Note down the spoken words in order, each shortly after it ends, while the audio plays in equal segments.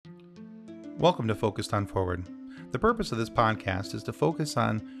Welcome to Focused on Forward. The purpose of this podcast is to focus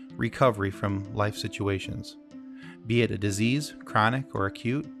on recovery from life situations, be it a disease, chronic or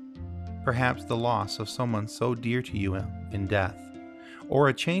acute, perhaps the loss of someone so dear to you in death, or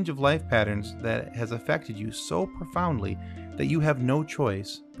a change of life patterns that has affected you so profoundly that you have no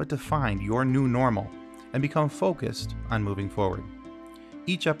choice but to find your new normal and become focused on moving forward.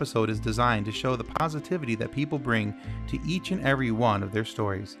 Each episode is designed to show the positivity that people bring to each and every one of their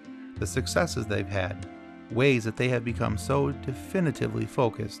stories, the successes they've had, ways that they have become so definitively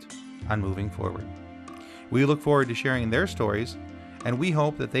focused on moving forward. We look forward to sharing their stories, and we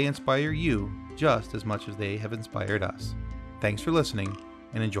hope that they inspire you just as much as they have inspired us. Thanks for listening,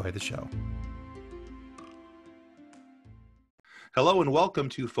 and enjoy the show. Hello, and welcome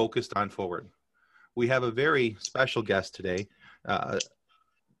to Focused on Forward. We have a very special guest today.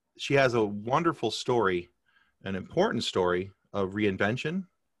 She has a wonderful story, an important story of reinvention,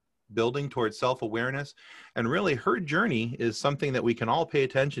 building towards self-awareness, and really her journey is something that we can all pay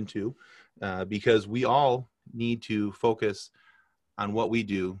attention to because we all need to focus on what we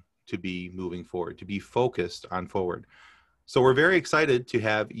do to be moving forward, to be focused on forward. So we're very excited to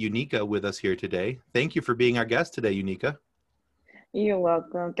have Unica with us here today. Thank you for being our guest today, Unica. You're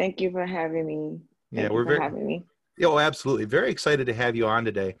welcome. Thank you for having me. Having me. Oh, absolutely. Very excited to have you on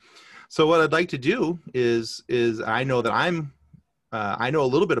today. So what I'd like to do is I know that I know a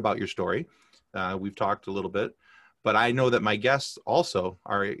little bit about your story. We've talked a little bit, but I know that my guests also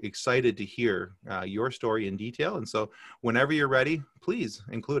are excited to hear your story in detail. And so whenever you're ready, please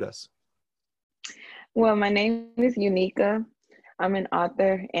include us. Well, my name is Unica. I'm an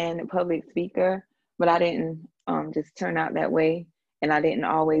author and a public speaker, but I didn't just turn out that way. And I didn't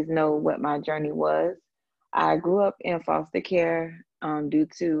always know what my journey was. I grew up in foster care due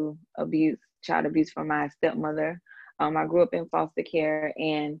to child abuse from my stepmother. I grew up in foster care,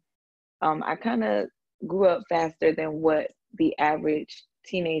 and I kind of grew up faster than what the average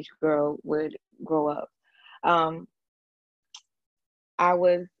teenage girl would grow up. I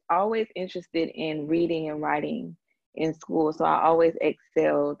was always interested in reading and writing in school, so I always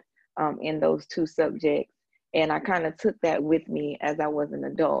excelled in those two subjects, and I kind of took that with me as I was an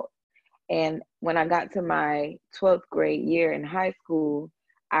adult. And when I got to my 12th grade year in high school,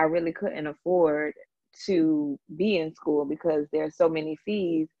 I really couldn't afford to be in school because there are so many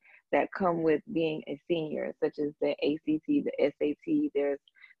fees that come with being a senior, such as the ACT, the SAT, there's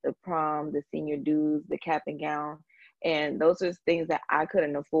the prom, the senior dues, the cap and gown. And those are things that I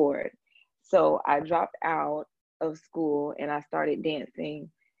couldn't afford. So I dropped out of school and I started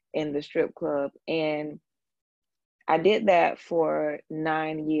dancing in the strip club. And I did that for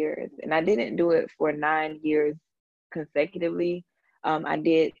 9 years, and I didn't do it for 9 years consecutively. I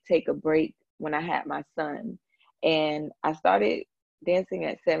did take a break when I had my son, and I started dancing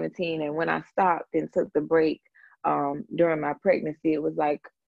at 17. And when I stopped and took the break during my pregnancy, it was like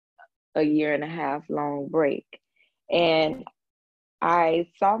a 1.5 year long break. And I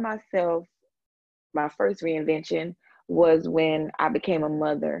saw myself, my first reinvention was when I became a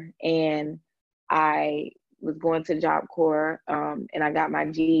mother, and I was going to Job Corps, and I got my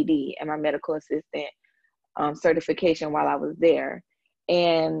GED and my medical assistant certification while I was there.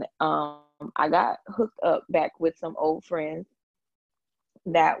 And I got hooked up back with some old friends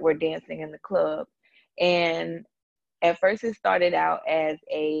that were dancing in the club. And at first it started out as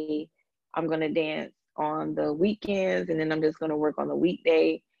I'm going to dance on the weekends, and then I'm just going to work on the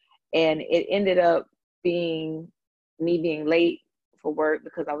weekday. And it ended up being me being late for work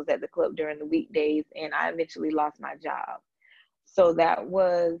because I was at the club during the weekdays, and I eventually lost my job. So that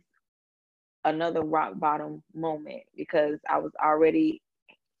was another rock bottom moment because I was already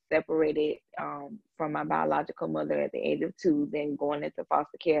separated from my biological mother at the age of 2, then going into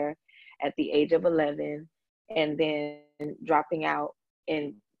foster care at the age of 11, and then dropping out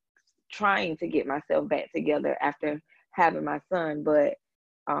and trying to get myself back together after having my son, but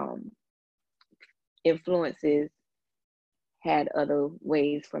influences had other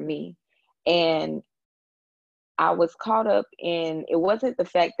ways for me. And I was caught up in, it wasn't the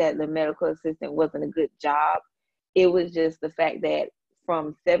fact that the medical assistant wasn't a good job. It was just the fact that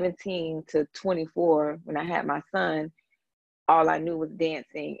from 17 to 24, when I had my son, all I knew was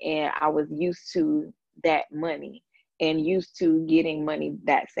dancing, and I was used to that money and used to getting money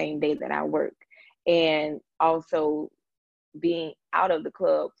that same day that I worked. And also being out of the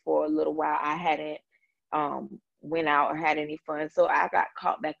club for a little while, I hadn't went out or had any fun. So I got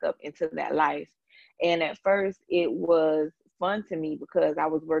caught back up into that life. And at first it was fun to me because I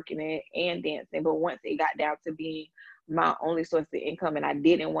was working it and dancing. But once it got down to being my only source of income, and I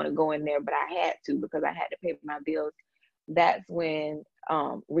didn't want to go in there, but I had to because I had to pay my bills, that's when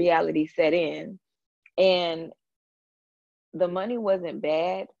reality set in. And the money wasn't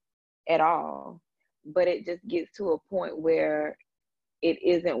bad at all, but it just gets to a point where it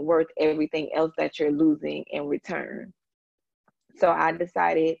isn't worth everything else that you're losing in return. So I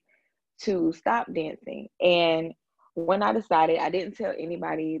decided to stop dancing. And when I decided, I didn't tell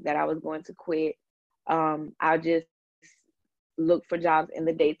anybody that I was going to quit. I just looked for jobs in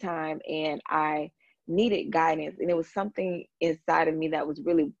the daytime, and I needed guidance. And it was something inside of me that was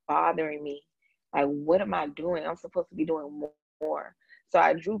really bothering me. Like, what am I doing? I'm supposed to be doing more. So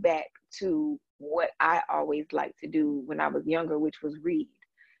I drew back to what I always liked to do when I was younger, which was read.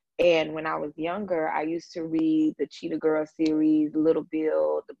 And when I was younger, I used to read the Cheetah Girl series, Little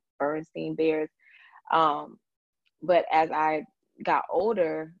Bill, the Bernstein Bears. Um, but as I got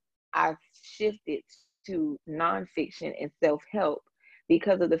older, I shifted to nonfiction and self help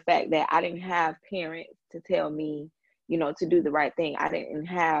because of the fact that I didn't have parents to tell me, to do the right thing. I didn't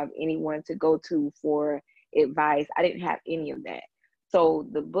have anyone to go to for advice. I didn't have any of that. So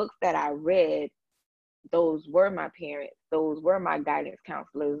the books that I read, those were my parents, those were my guidance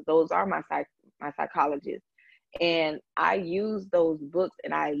counselors, those are my psychologists. And I use those books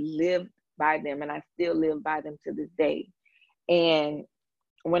and I lived by them, and I still live by them to this day. And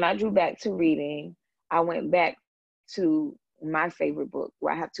when I drew back to reading, I went back to my favorite book.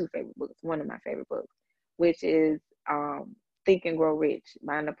 Well, I have two favorite books, one of my favorite books, which is Think and Grow Rich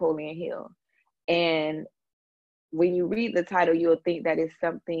by Napoleon Hill. And when you read the title, you'll think that it's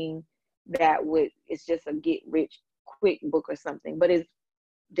something it's just a get rich quick book or something, but it's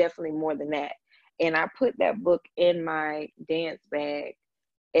definitely more than that. And I put that book in my dance bag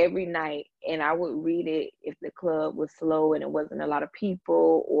every night, and I would read it if the club was slow and it wasn't a lot of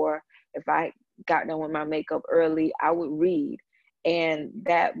people, or if I got done with my makeup early, I would read. And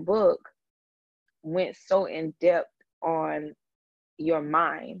that book went so in depth on your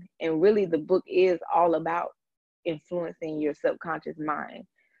mind. And really, the book is all about influencing your subconscious mind.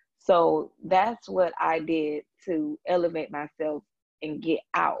 So that's what I did to elevate myself and get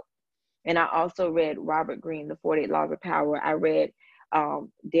out. And I also read Robert Greene, The 48 Laws of Power. I read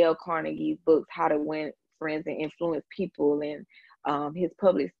Dale Carnegie's books, How to Win Friends and Influence People, and his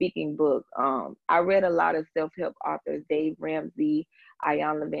public speaking book. I read a lot of self-help authors, Dave Ramsey,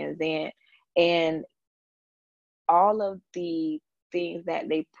 Ayanna Van Zant, and all of the things that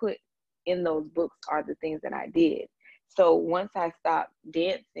they put in those books are the things that I did. So once I stopped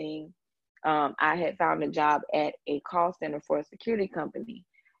dancing, I had found a job at a call center for a security company.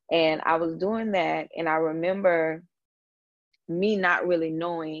 And I was doing that, and I remember me not really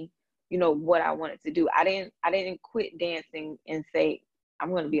knowing, what I wanted to do. I didn't quit dancing and say,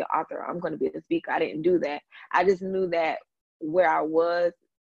 I'm going to be an author, I'm going to be a speaker. I didn't do that. I just knew that where I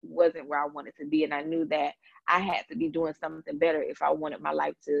wasn't where I wanted to be. And I knew that I had to be doing something better if I wanted my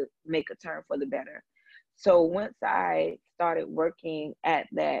life to make a turn for the better. So once I started working at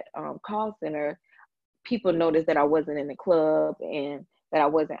that call center, people noticed that I wasn't in the club and that I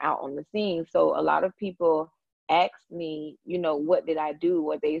wasn't out on the scene. So a lot of people asked me, what did I do?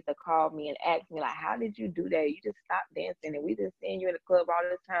 Or they used to call me and ask me, like, how did you do that? You just stopped dancing and we just seeing you in the club all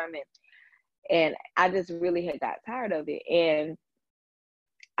this time. And I just really had got tired of it. And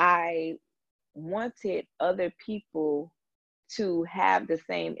I wanted other people to have the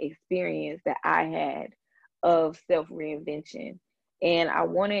same experience that I had of self reinvention. And I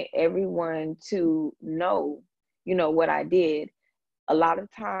wanted everyone to know, what I did. A lot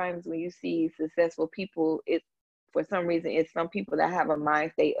of times when you see successful people, it's for some reason, it's some people that have a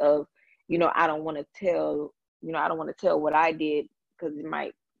mind state of, I don't want to tell, I don't want to tell what I did because it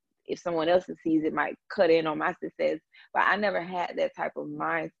might, if someone else sees it, might cut in on my success. But I never had that type of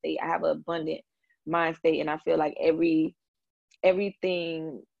mind state. I have an abundant mind state, and I feel like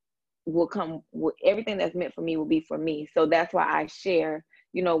everything will come, everything that's meant for me will be for me. So that's why I share,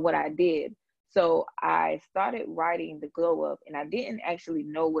 what I did. So I started writing The Glow Up, and I didn't actually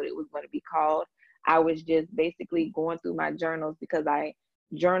know what it was going to be called. I was just basically going through my journals because I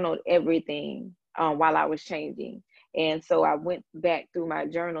journaled everything while I was changing. And so I went back through my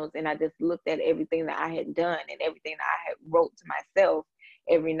journals and I just looked at everything that I had done and everything that I had wrote to myself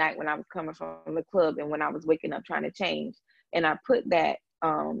every night when I was coming from the club and when I was waking up trying to change. And I put that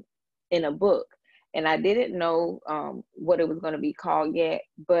in a book. And I didn't know what it was going to be called yet,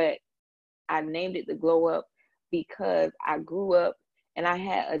 but I named it The Glow Up because I grew up and I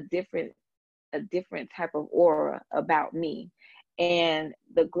had a different type of aura about me. And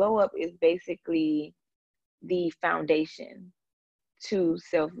the glow up is basically the foundation to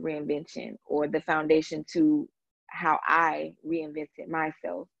self reinvention, or the foundation to how I reinvented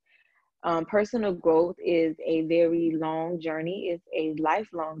myself. Personal growth is a very long journey. It's a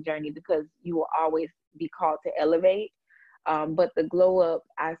lifelong journey because you will always be called to elevate. But the glow up,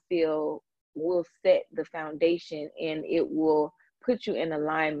 I feel, will set the foundation and it will put you in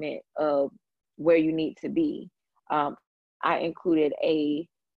alignment of where you need to be. I included a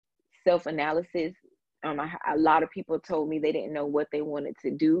self analysis. A lot of people told me they didn't know what they wanted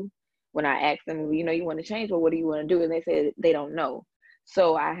to do. When I asked them, you want to change, well, what do you want to do? And they said they don't know.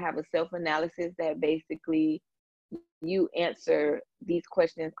 So I have a self analysis that basically you answer these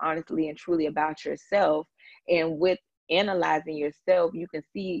questions honestly and truly about yourself. And with analyzing yourself, you can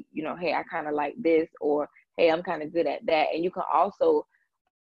see, hey, I kind of like this, or hey, I'm kind of good at that. And you can also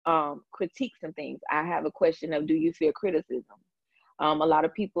critique some things. I have a question of, do you fear criticism? A lot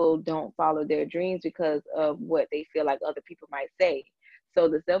of people don't follow their dreams because of what they feel like other people might say. So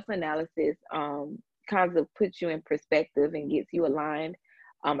the self-analysis kind of puts you in perspective and gets you aligned.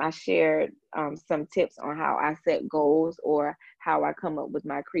 I shared some tips on how I set goals or how I come up with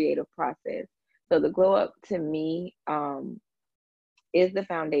my creative process. So the glow up to me is the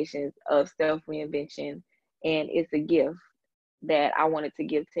foundations of self-reinvention, and it's a gift that I wanted to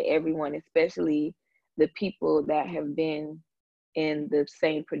give to everyone, especially the people that have been in the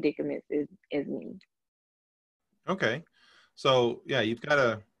same predicaments as me. Okay. So yeah, you've got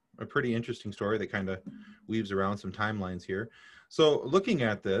a pretty interesting story that kind of weaves around some timelines here. So looking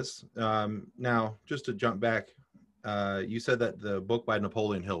at this, now just to jump back, you said that the book by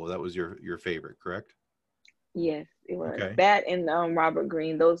Napoleon Hill, that was your favorite, correct? Yes, it was. Okay. That and Robert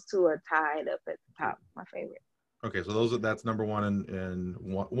Greene, those two are tied up at the top, my favorite. Okay, so that's number one and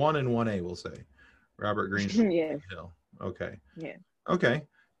one and 1A, we'll say. Robert Greene. Yes. Hill. Okay. Yeah. Okay.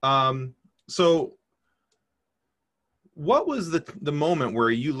 So what was the moment where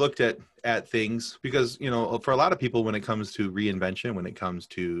you looked at things? Because, for a lot of people, when it comes to reinvention, when it comes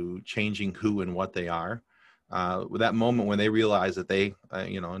to changing who and what they are, that moment when they realize that they,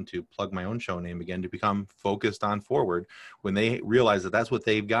 and to plug my own show name again, to become focused on forward, when they realize that that's what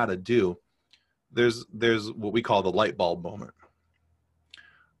they've got to do, there's what we call the light bulb moment.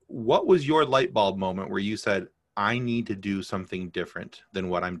 What was your light bulb moment where you said, I need to do something different than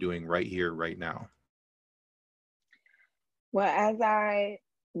what I'm doing right here, right now? Well, as I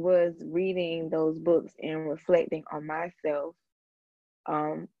was reading those books and reflecting on myself,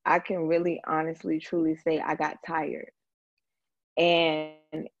 I can really honestly, truly say I got tired.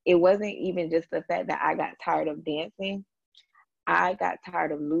 And it wasn't even just the fact that I got tired of dancing, I got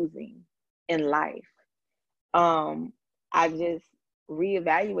tired of losing in life. I just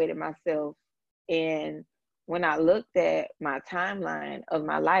reevaluated myself. And when I looked at my timeline of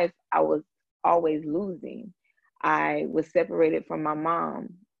my life, I was always losing. I was separated from my mom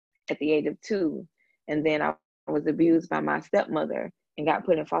at the age of 2. And then I was abused by my stepmother and got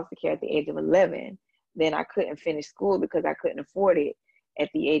put in foster care at the age of 11. Then I couldn't finish school because I couldn't afford it at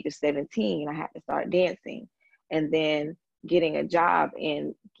the age of 17. I had to start dancing. And then getting a job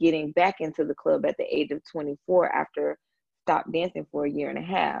and getting back into the club at the age of 24 after stopped dancing for a year and a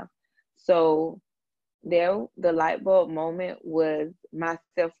half. So the light bulb moment was my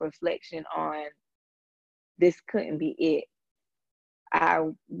self-reflection on this couldn't be it. I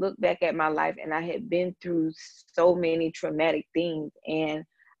look back at my life and I had been through so many traumatic things, and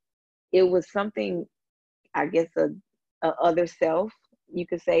it was something, I guess, a other self, you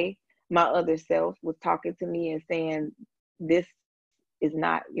could say. My other self was talking to me and saying, this is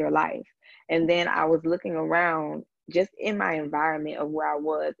not your life. And then I was looking around just in my environment of where I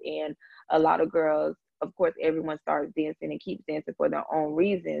was, and a lot of girls, of course, everyone starts dancing and keeps dancing for their own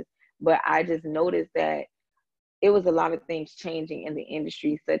reasons. But I just noticed that it was a lot of things changing in the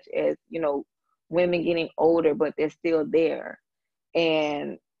industry, such as, women getting older, but they're still there.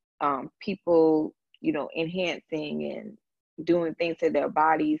 And people, enhancing and doing things to their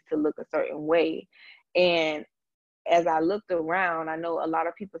bodies to look a certain way. And as I looked around, I know a lot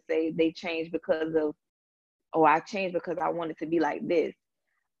of people say they changed because of, oh, I changed because I wanted to be like this.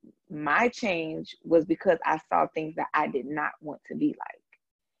 My change was because I saw things that I did not want to be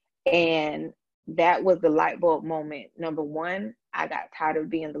like. And that was the light bulb moment. Number one, I got tired of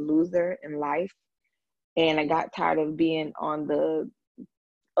being the loser in life. And I got tired of being on the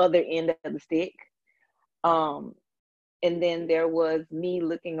other end of the stick. And then there was me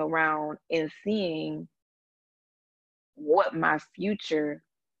looking around and seeing what my future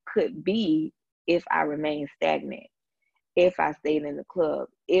could be if I remained stagnant, if I stayed in the club,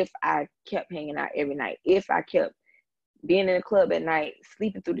 if I kept hanging out every night, if I kept being in the club at night,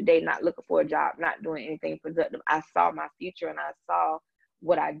 sleeping through the day, not looking for a job, not doing anything productive. I saw my future and I saw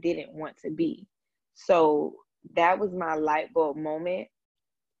what I didn't want to be. So that was my light bulb moment.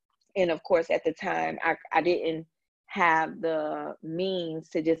 And of course, at the time, I didn't have the means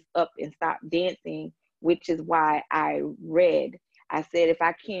to just up and stop dancing, which is why I read. I said, if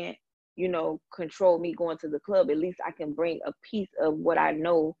I can't, control me going to the club, at least I can bring a piece of what I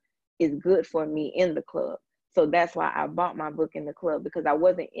know is good for me in the club. So that's why I bought my book in the club, because I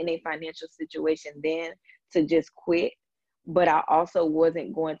wasn't in a financial situation then to just quit. But I also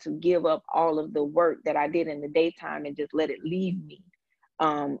wasn't going to give up all of the work that I did in the daytime and just let it leave me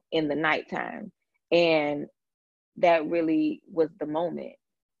in the nighttime. And that really was the moment.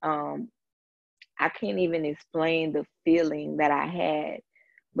 Um, I can't even explain the feeling that I had,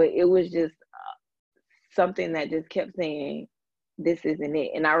 but it was just something that just kept saying, this isn't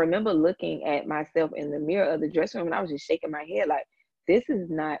it. And I remember looking at myself in the mirror of the dressing room, and I was just shaking my head like, this is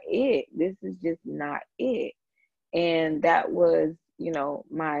not it. This is just not it. And that was,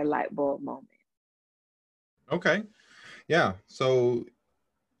 my light bulb moment. Okay. Yeah. So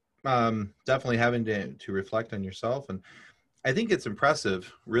definitely having to reflect on yourself. And I think it's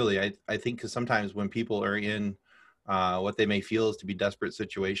impressive, really. I think because sometimes when people are in what they may feel is to be desperate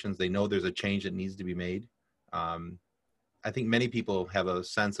situations, they know there's a change that needs to be made. Um, I think many people have a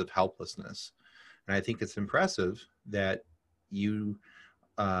sense of helplessness. And I think it's impressive that you,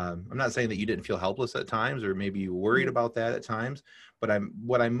 I'm not saying that you didn't feel helpless at times, or maybe you worried Mm-hmm. about that at times, but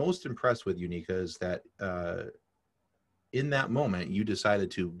what I'm most impressed with, Unica, is that in that moment, you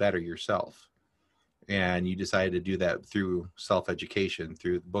decided to better yourself. And you decided to do that through self-education,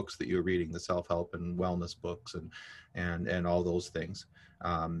 through the books that you were reading, the self-help and wellness books, and all those things.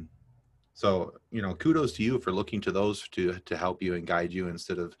 Um, so, kudos to you for looking to those to help you and guide you,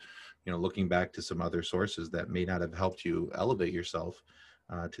 instead of, looking back to some other sources that may not have helped you elevate yourself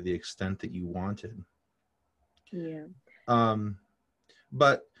to the extent that you wanted. Yeah. Um,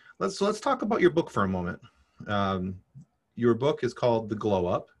 but let's talk about your book for a moment. Um, your book is called The Glow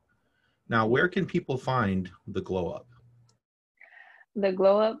Up. Now, where can people find The Glow Up? The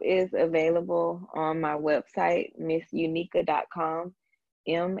Glow Up is available on my website, missunica.com,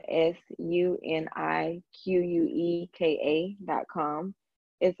 MSUNIQUEKA.com.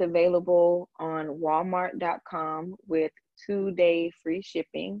 It's available on Walmart.com with 2-day free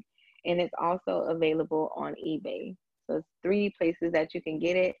shipping, and it's also available on eBay. So it's 3 places that you can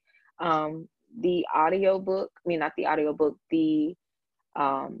get it. The audiobook, I mean, not the audiobook, the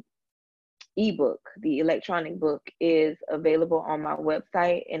um, ebook, the electronic book, is available on my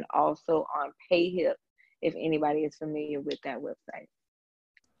website and also on PayHip, if anybody is familiar with that website.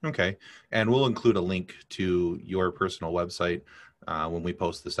 Okay. And we'll include a link to your personal website when we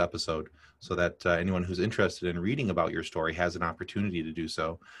post this episode, so that anyone who's interested in reading about your story has an opportunity to do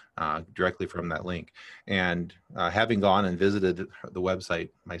so directly from that link. And having gone and visited the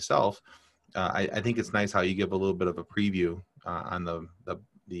website myself, I think it's nice how you give a little bit of a preview on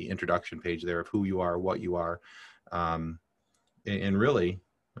the introduction page there of who you are, what you are, and really,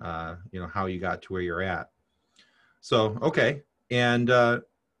 how you got to where you're at. So, okay. And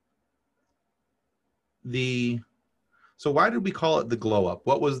so why did we call it The Glow Up?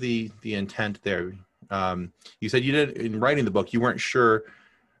 What was the intent there? You said you did, in writing the book, you weren't sure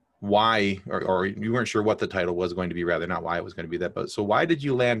why, or you weren't sure what the title was going to be, rather, not why it was going to be that. But so why did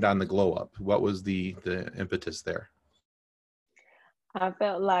you land on The Glow Up? What was the impetus there? I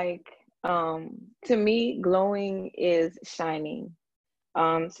felt like, to me, glowing is shining.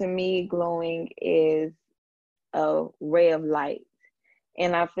 To me, glowing is a ray of light.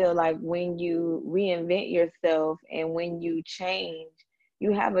 And I feel like when you reinvent yourself and when you change,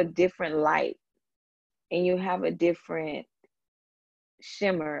 you have a different light and you have a different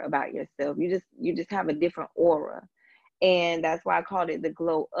shimmer about yourself. You just have a different aura. And that's why I called it the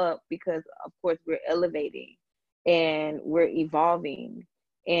glow up, because of course we're elevating and we're evolving.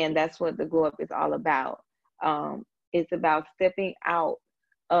 And that's what the glow up is all about. It's about stepping out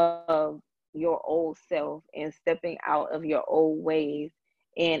of your old self and stepping out of your old ways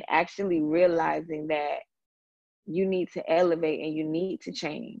and actually realizing that you need to elevate and you need to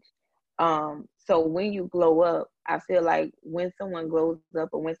change. So when you glow up, I feel like when someone glows up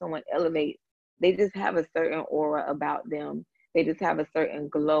or when someone elevates, they just have a certain aura about them. They just have a certain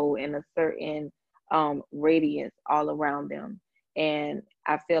glow and a certain radiance all around them. And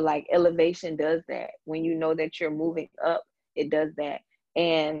I feel like elevation does that. When you know that you're moving up, it does that.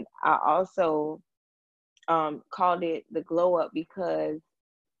 And I also called it the glow up because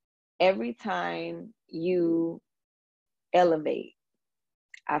every time you elevate,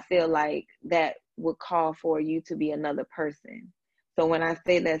 I feel like that would call for you to be another person. So when I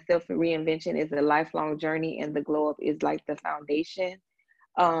say that self reinvention is a lifelong journey and the glow up is like the foundation,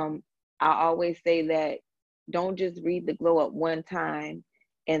 um, I always say that don't just read the glow up one time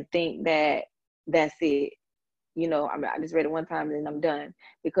and think that that's it. I mean, I just read it one time and then I'm done.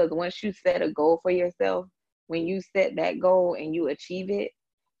 Because once you set a goal for yourself, when you set that goal and you achieve it,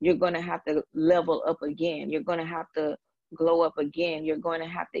 you're going to have to level up again. You're going to have to glow up again. You're going to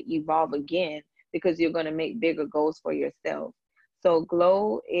have to evolve again because you're going to make bigger goals for yourself. So,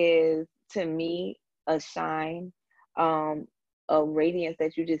 glow is to me a shine, um, a radiance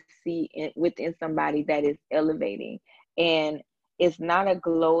that you just see within somebody that is elevating. And it's not a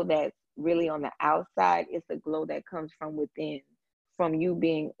glow that's really on the outside. It's a glow that comes from within, from you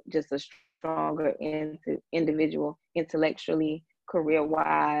being just a stronger individual, intellectually, career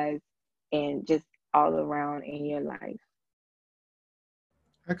wise, and just all around in your life.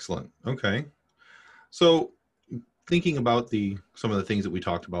 Excellent. Okay. So thinking about some of the things that we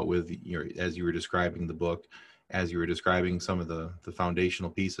talked about with as you were describing the book, as you were describing some of the foundational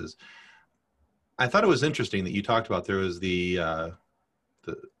pieces, I thought it was interesting that you talked about there was the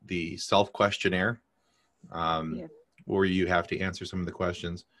self questionnaire, Yes. where you have to answer some of the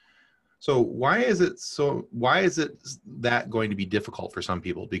questions. So why is it that going to be difficult for some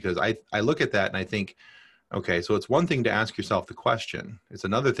people? Because I look at that and I think, okay, so it's one thing to ask yourself the question. It's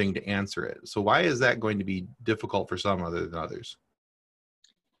another thing to answer it. So why is that going to be difficult for some other than others?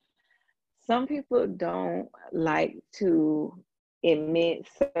 Some people don't like to admit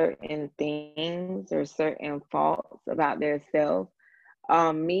certain things or certain faults about their self.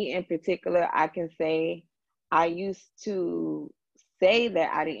 Me in particular, I can say I used to say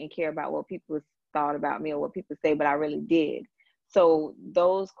that I didn't care about what people thought about me or what people say, but I really did. So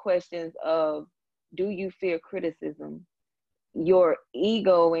those questions of, do you fear criticism? Your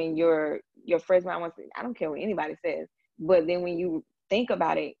ego and your first mind wants to, I don't care what anybody says. But then when you think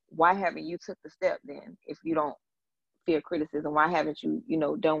about it, why haven't you took the step then? If you don't fear criticism, why haven't you,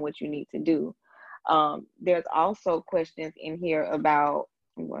 done what you need to do? There's also questions in here about,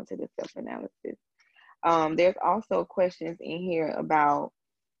 I'm going to the self-analysis. There's also questions in here about,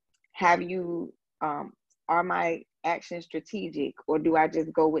 have you, are my actions strategic, or do I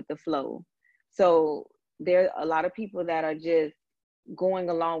just go with the flow? So there are a lot of people that are just going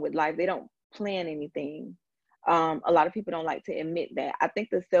along with life. They don't plan anything. A lot of people don't like to admit that. I think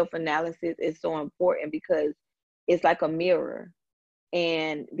the self-analysis is so important because it's like a mirror.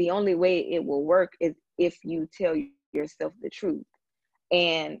 And the only way it will work is if you tell yourself the truth.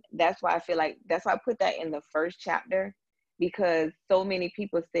 And that's why I feel like, that's why I put that in the first chapter, because so many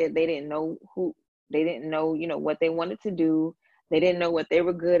people said they didn't know, what they wanted to do. They didn't know what they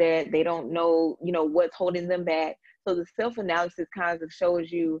were good at. They don't know, what's holding them back. So the self-analysis kind of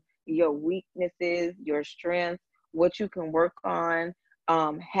shows you your weaknesses, your strengths, what you can work on.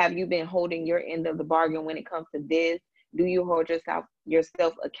 Have you been holding your end of the bargain when it comes to this? Do you hold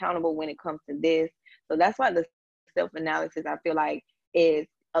yourself accountable when it comes to this? So that's why the self-analysis, I feel like, is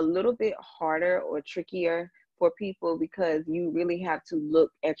a little bit harder or trickier for people, because you really have to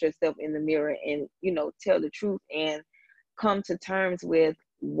look at yourself in the mirror and, tell the truth and come to terms with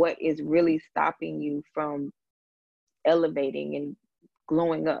what is really stopping you from elevating and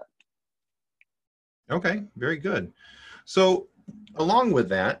glowing up. Okay, very good. So along with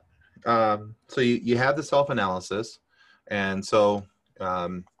that, so you have the self-analysis, and so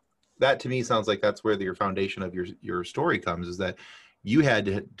that to me sounds like that's where your foundation of your story comes, is that you had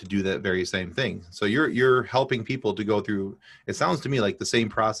to do that very same thing. So you're helping people to go through, it sounds to me like the same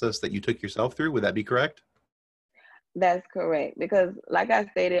process that you took yourself through. Would that be correct? That's correct. Because like I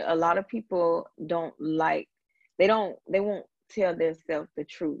stated, a lot of people they won't tell themselves the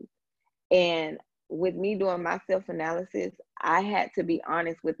truth. And with me doing my self-analysis, I had to be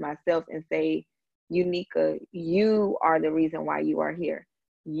honest with myself and say, Unika, you are the reason why you are here.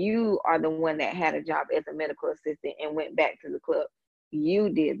 You are the one that had a job as a medical assistant and went back to the club. You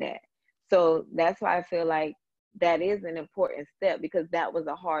did that. So that's why I feel like that is an important step, because that was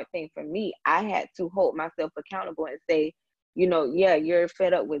a hard thing for me. I had to hold myself accountable and say, yeah, you're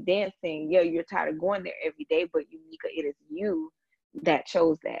fed up with dancing. Yeah, you're tired of going there every day, but Unika, it is you that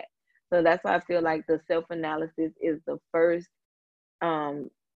chose that. So that's why I feel like the self-analysis is the first um,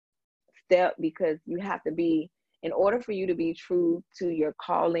 step, because you have to be, in order for you to be true to your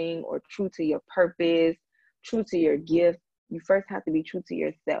calling or true to your purpose, true to your gift, you first have to be true to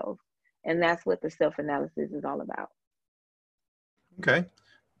yourself. And that's what the self-analysis is all about. Okay,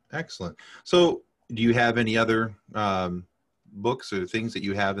 excellent. So do you have any other books or things that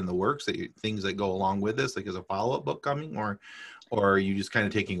you have in the works, things that go along with this, like as a follow-up book coming, or are you just kind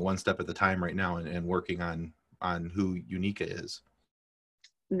of taking one step at the time right now and working on who Unika is?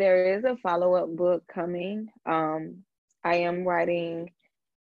 There is a follow-up book coming. I am writing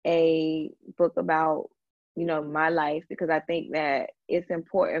a book about, my life, because I think that it's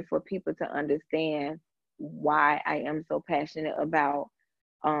important for people to understand why I am so passionate about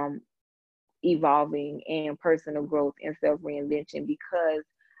um, evolving and personal growth and self reinvention, because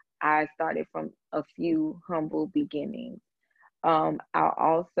I started from a few humble beginnings. I'll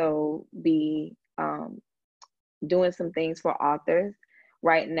also be doing some things for authors.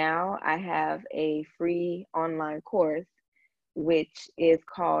 Right now, I have a free online course which is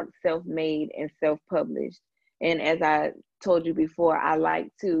called Self Made and Self Published. And as I told you before, I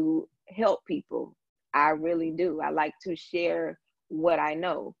like to help people. I really do. I like to share what I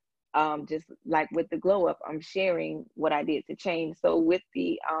know. Just like with the glow up, I'm sharing what I did to change. So with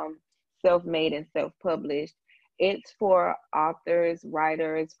the Self Made and Self Published, it's for authors,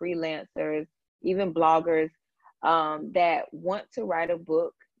 writers, freelancers, even bloggers that want to write a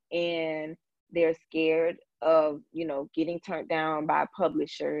book and they're scared of, getting turned down by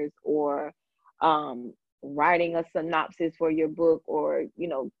publishers, or um, writing a synopsis for your book, or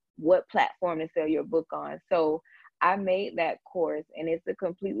what platform to sell your book on. So I made that course, and it's a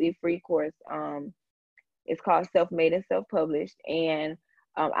completely free course. It's called Self-Made and Self-Published, and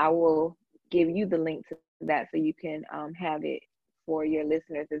I will give you the link to that so you can have it for your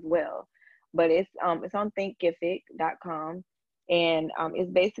listeners as well. But it's on thinkific.com, and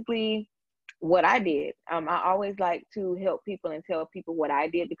it's basically what I did. I always like to help people and tell people what I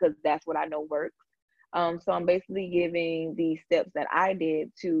did, because that's what I know works. So I'm basically giving the steps that I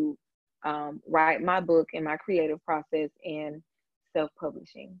did to write my book and my creative process and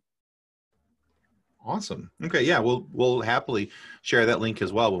self-publishing. Awesome. Okay. Yeah. We'll happily share that link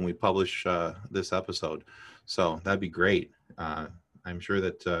as well when we publish this episode. So that'd be great. I'm sure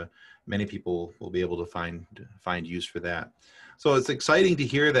that many people will be able to find use for that. So it's exciting to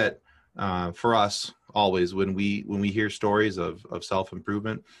hear that for us always when we hear stories of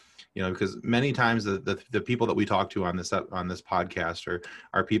self-improvement, because many times the people that we talk to on this podcast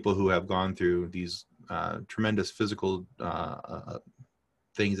are people who have gone through these tremendous physical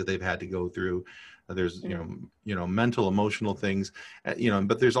things that they've had to go through. There's mental, emotional things,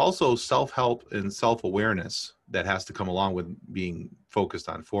 but there's also self-help and self-awareness that has to come along with being focused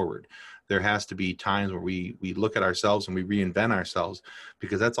on forward. There has to be times where we look at ourselves and we reinvent ourselves,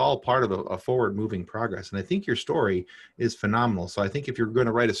 because that's all part of a forward moving progress. And I think your story is phenomenal. So I think if you're going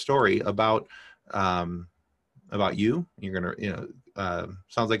to write a story about you, you're going to,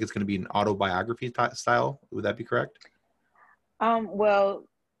 sounds like it's going to be an autobiography style. Would that be correct? Well,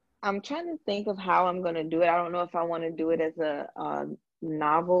 I'm trying to think of how I'm going to do it. I don't know if I want to do it as a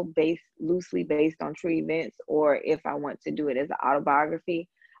novel loosely based on true events, or if I want to do it as an autobiography.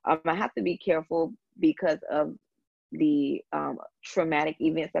 I have to be careful because of the traumatic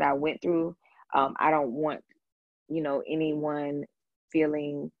events that I went through. I don't want, anyone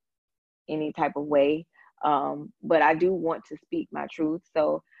feeling any type of way. But I do want to speak my truth.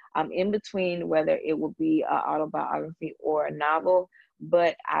 So I'm in between whether it will be an autobiography or a novel,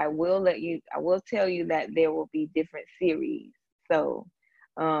 but I will tell you that there will be different series. So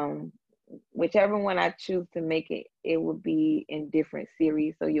whichever one I choose to make it, it will be in different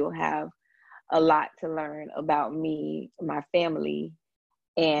series. So you'll have a lot to learn about me, my family,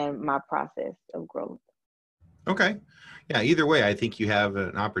 and my process of growth. Okay. Yeah. Either way, I think you have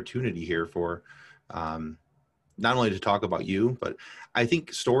an opportunity here for not only to talk about you, but I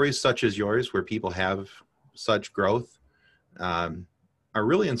think stories such as yours, where people have such growth, are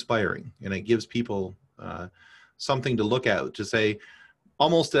really inspiring, and it gives people something to look at, to say,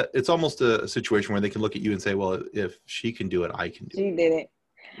 it's almost a situation where they can look at you and say, well, if she can do it, I can do it. She did it.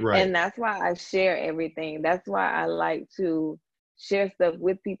 Right. And that's why I share everything. That's why I like to share stuff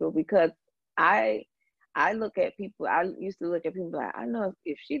with people, because I look at people, I used to look at people like, I know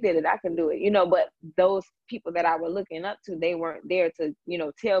if she did it, I can do it, but those people that I were looking up to, they weren't there to,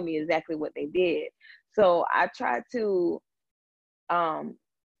 tell me exactly what they did. So I try to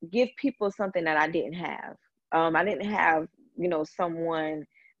give people something that I didn't have. I didn't have, someone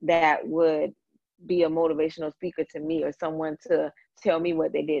that would be a motivational speaker to me, or someone to tell me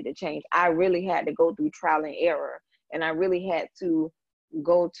what they did to change. I really had to go through trial and error, and I really had to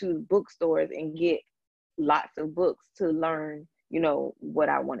go to bookstores and get lots of books to learn, what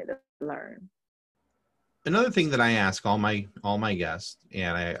I wanted to learn. Another thing that I ask all my guests,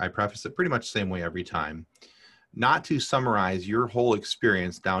 and I preface it pretty much the same way every time, not to summarize your whole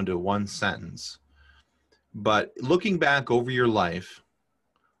experience down to one sentence, but looking back over your life,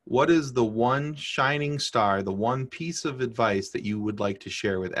 what is the one shining star, the one piece of advice that you would like to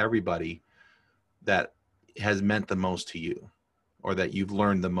share with everybody that has meant the most to you, or that you've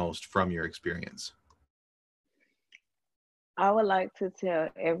learned the most from your experience? I would like to tell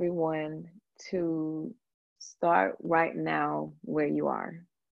everyone to Start right now where you are.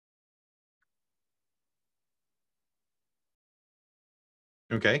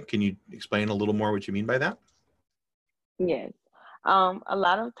 Okay. Can you explain a little more what you mean by that? Yes. A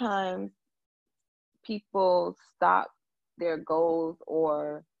lot of times people stop their goals,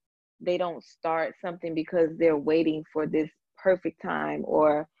 or they don't start something because they're waiting for this perfect time,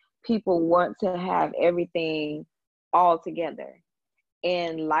 or people want to have everything all together.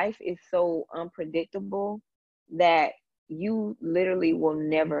 And life is so unpredictable that you literally will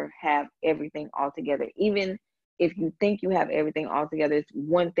never have everything all together. Even if you think you have everything all together, it's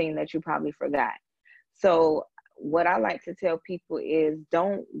one thing that you probably forgot. So what I like to tell people is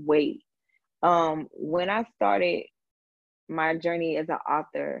don't wait. When I started my journey as an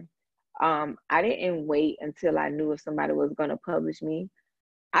author, I didn't wait until I knew if somebody was going to publish me.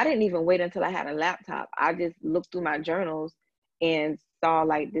 I didn't even wait until I had a laptop. I just looked through my journals and saw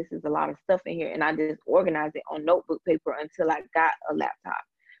like this is a lot of stuff in here, and I just organized it on notebook paper until I got a laptop.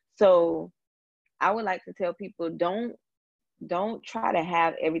 So I would like to tell people don't try to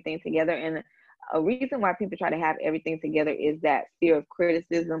have everything together. And a reason why people try to have everything together is that fear of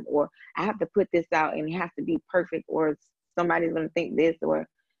criticism, or I have to put this out and it has to be perfect, or somebody's going to think this, or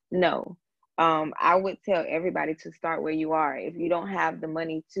no. I would tell everybody to start where you are. If you don't have the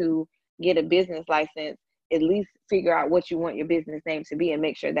money to get a business license, at least figure out what you want your business name to be and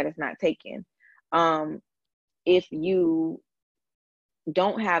make sure that it's not taken. If you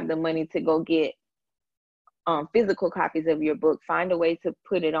don't have the money to go get physical copies of your book, find a way to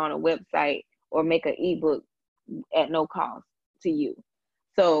put it on a website or make an ebook at no cost to you.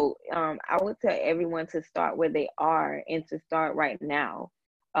 So I would tell everyone to start where they are and to start right now.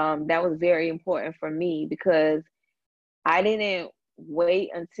 That was very important for me because I didn't wait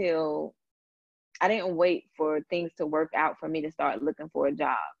for things to work out for me to start looking for a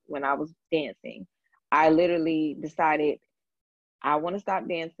job when I was dancing. I literally decided I want to stop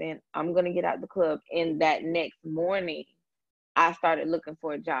dancing. I'm going to get out the club. And that next morning, I started looking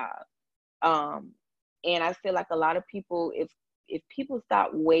for a job. And I feel like a lot of people, if people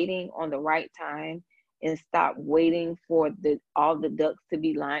stop waiting on the right time and stop waiting for all the ducks to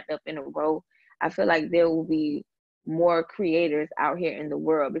be lined up in a row, I feel like there will be more creators out here in the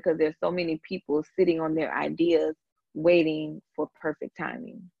world, because there's so many people sitting on their ideas waiting for perfect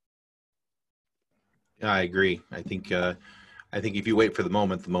timing. I agree. I think if you wait for the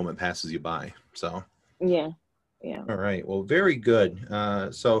moment passes you by. So Yeah. All right. Well, very good.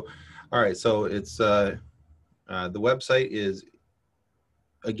 So it's the website is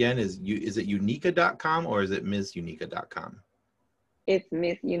again is it unica.com or is it missunica.com? It's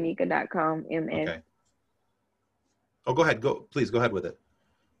missunica.com. Okay. Oh, go ahead. Please go ahead with it.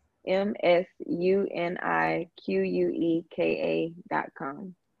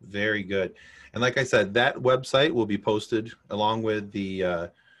 MSUNIQUEKA.com. Very good. And like I said, that website will be posted along with the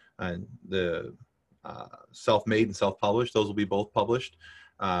self-made and self-published. Those will be both published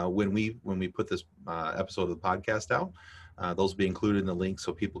when we put this episode of the podcast out. Those will be included in the link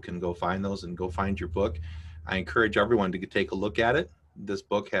so people can go find those and go find your book. I encourage everyone to take a look at it. This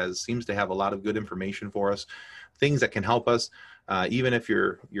book seems to have a lot of good information for us, things that can help us, even if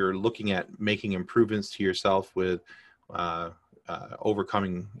you're looking at making improvements to yourself with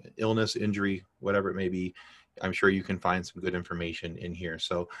overcoming illness, injury, whatever it may be. I'm sure you can find some good information in here.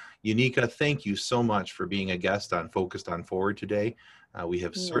 So, Unica, thank you so much for being a guest on Focused on Forward today. We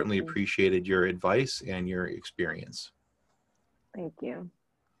have certainly appreciated your advice and your experience. Thank you.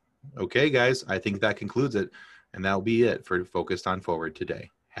 Okay, guys, I think that concludes it. And that'll be it for Focused on Forward today.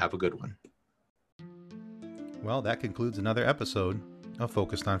 Have a good one. Well, that concludes another episode of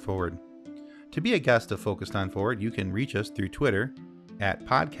Focused on Forward. To be a guest of Focused on Forward, you can reach us through Twitter at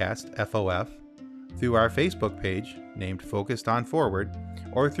podcastfof, through our Facebook page named Focused on Forward,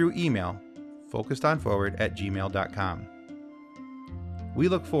 or through email focusedonforward@gmail.com. We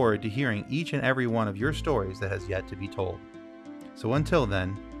look forward to hearing each and every one of your stories that has yet to be told. So until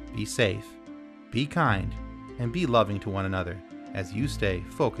then, be safe, be kind, and be loving to one another as you stay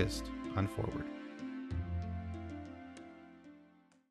focused on forward.